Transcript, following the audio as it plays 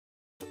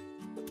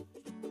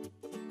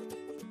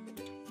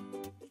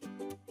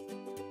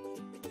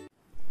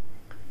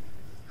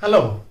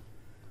Hello,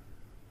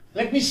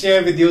 let me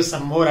share with you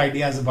some more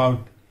ideas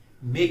about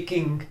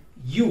making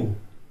you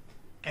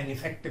an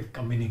effective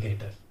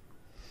communicator.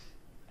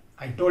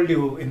 I told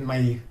you in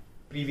my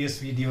previous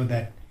video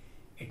that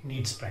it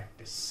needs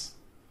practice.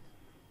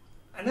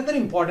 Another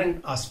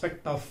important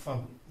aspect of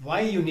why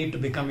you need to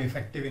become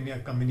effective in your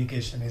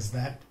communication is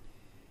that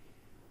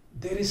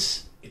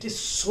it is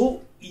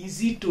so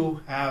easy to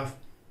have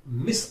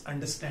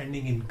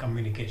misunderstanding in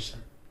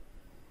communication.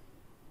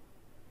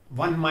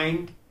 One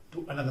mind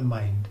to another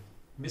mind,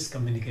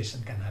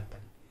 miscommunication can happen.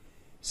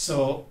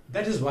 So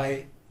that is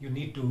why you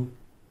need to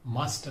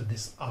master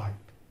this art.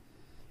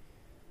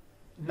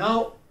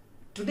 Now,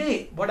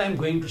 today what I'm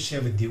going to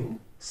share with you,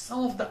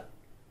 some of the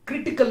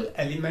critical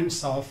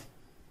elements of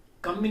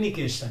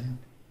communication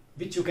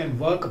which you can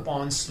work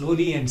upon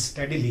slowly and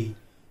steadily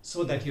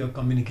so that your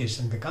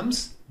communication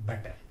becomes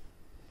better.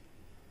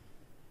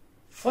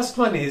 First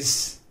one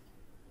is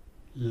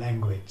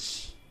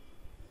language.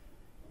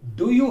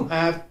 Do you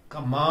have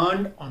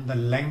command on the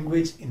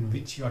language in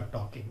which you are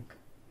talking?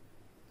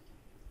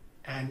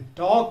 And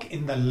talk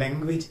in the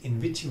language in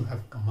which you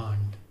have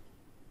command.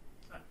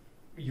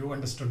 You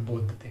understood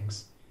both the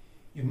things.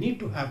 You need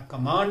to have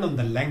command on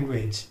the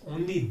language,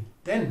 only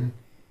then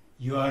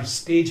your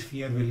stage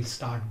fear will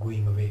start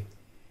going away.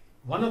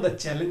 One of the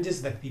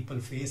challenges that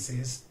people face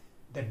is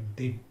that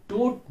they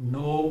don't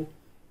know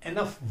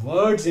enough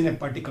words in a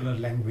particular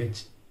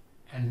language,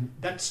 and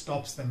that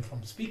stops them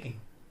from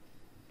speaking.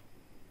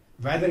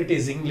 Whether it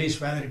is English,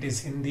 whether it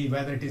is Hindi,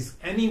 whether it is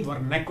any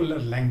vernacular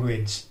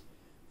language,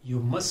 you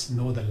must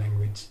know the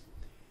language.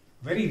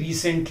 Very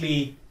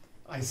recently,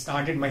 I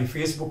started my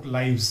Facebook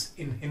lives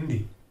in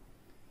Hindi.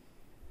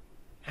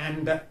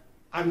 And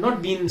I've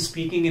not been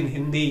speaking in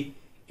Hindi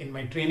in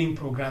my training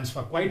programs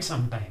for quite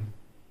some time.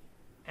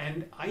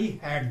 And I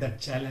had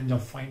that challenge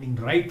of finding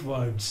right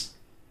words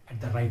at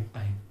the right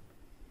time.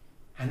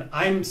 And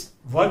I'm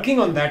working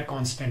on that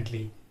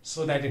constantly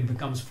so that it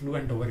becomes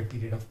fluent over a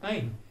period of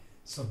time.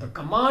 So the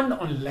command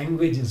on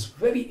language is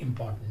very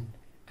important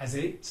as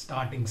a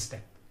starting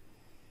step.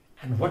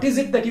 And what is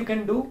it that you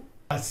can do?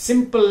 A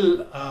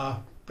simple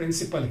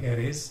principle here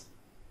is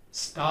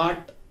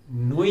start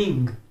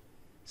knowing,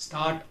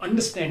 start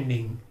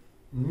understanding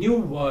new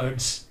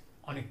words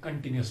on a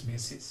continuous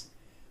basis.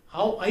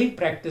 How I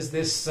practiced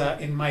this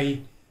in my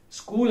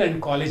school and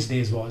college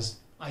days was,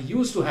 I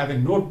used to have a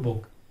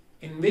notebook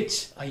in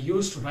which I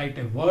used to write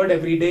a word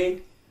every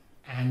day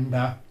and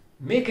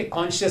make a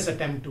conscious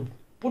attempt to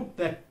put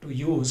that to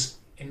use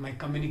in my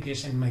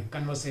communication, my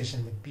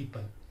conversation with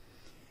people.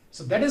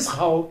 So that is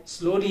how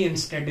slowly and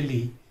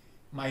steadily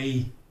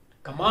my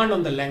command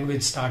on the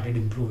language started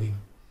improving.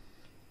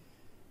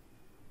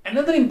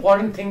 Another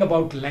important thing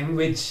about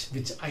language,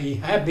 which I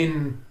have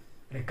been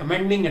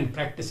recommending and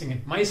practicing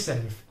it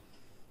myself,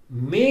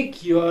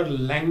 make your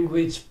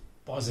language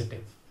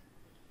positive.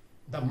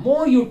 The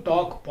more you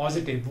talk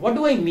positive, what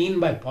do I mean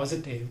by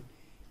positive?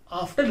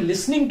 After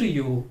listening to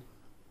you,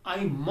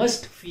 I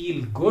must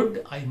feel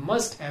good. I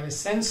must have a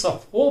sense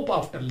of hope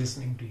after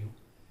listening to you.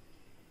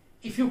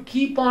 If you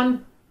keep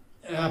on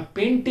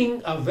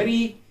painting a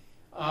very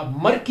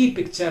murky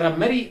picture, a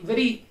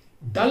very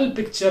dull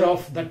picture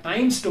of the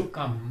times to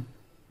come,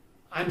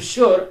 I'm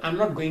sure I'm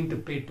not going to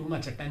pay too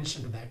much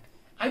attention to that.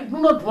 I do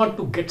not want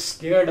to get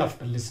scared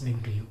after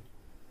listening to you.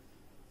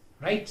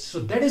 Right? So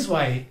that is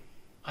why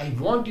I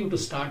want you to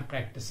start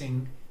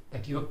practicing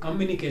that your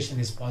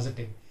communication is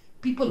positive.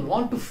 People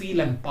want to feel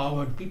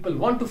empowered. People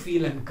want to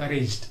feel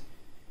encouraged.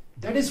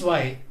 That is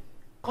why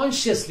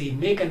consciously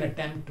make an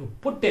attempt to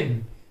put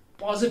in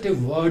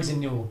positive words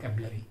in your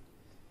vocabulary.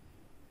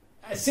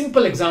 A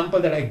simple example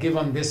that I give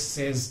on this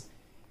is,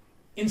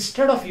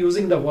 instead of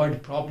using the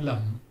word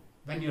problem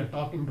when you're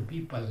talking to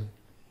people,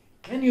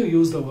 can you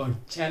use the word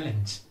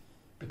challenge?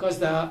 Because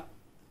the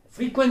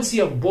frequency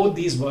of both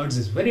these words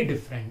is very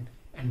different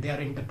and they are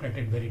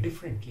interpreted very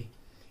differently.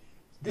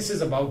 This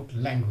is about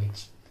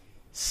language.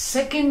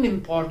 Second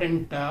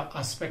important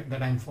aspect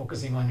that I'm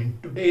focusing on in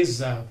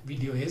today's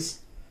video is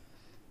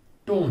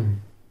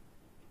tone.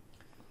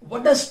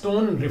 What does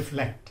tone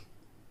reflect?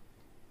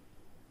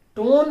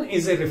 Tone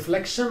is a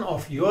reflection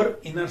of your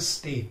inner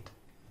state.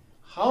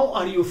 How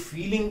are you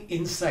feeling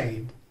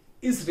inside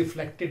is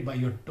reflected by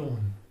your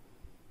tone.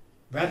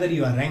 Whether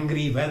you are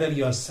angry, whether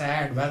you are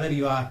sad, whether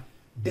you are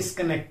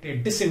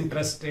disconnected,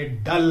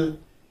 disinterested, dull,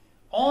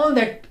 all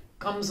that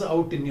comes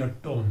out in your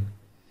tone.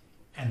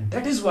 And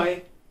that is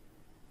why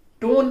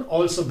tone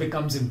also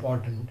becomes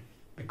important,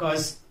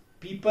 because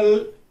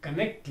people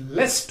connect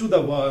less to the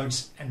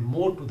words and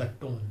more to the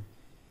tone.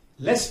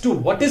 Less to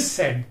what is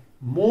said,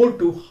 more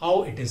to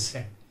how it is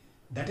said.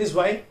 That is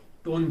why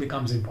tone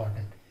becomes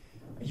important.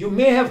 You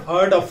may have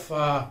heard of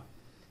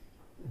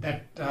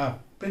that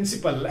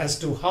principle as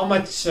to how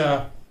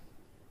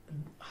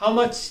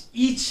much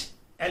each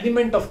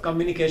element of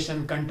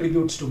communication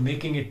contributes to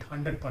making it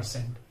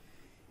 100%.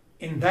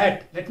 In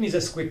that, let me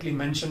just quickly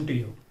mention to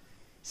you,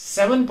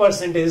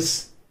 7%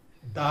 is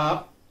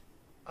the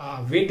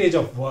weightage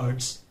of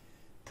words,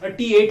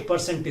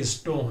 38% is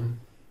tone,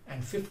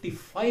 and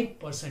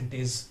 55%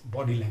 is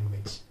body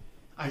language.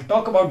 I'll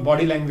talk about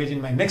body language in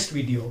my next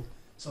video.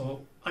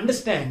 So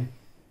understand,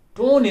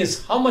 tone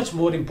is how much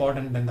more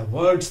important than the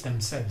words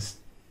themselves.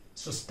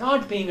 So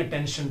start paying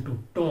attention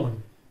to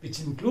tone, which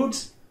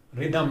includes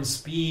rhythm,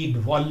 speed,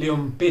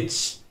 volume,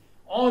 pitch,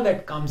 all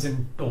that comes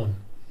in tone.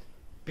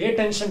 Pay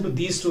attention to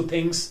these two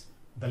things,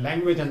 the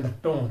language and the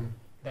tone,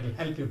 that will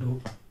help you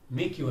to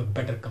make you a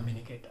better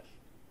communicator.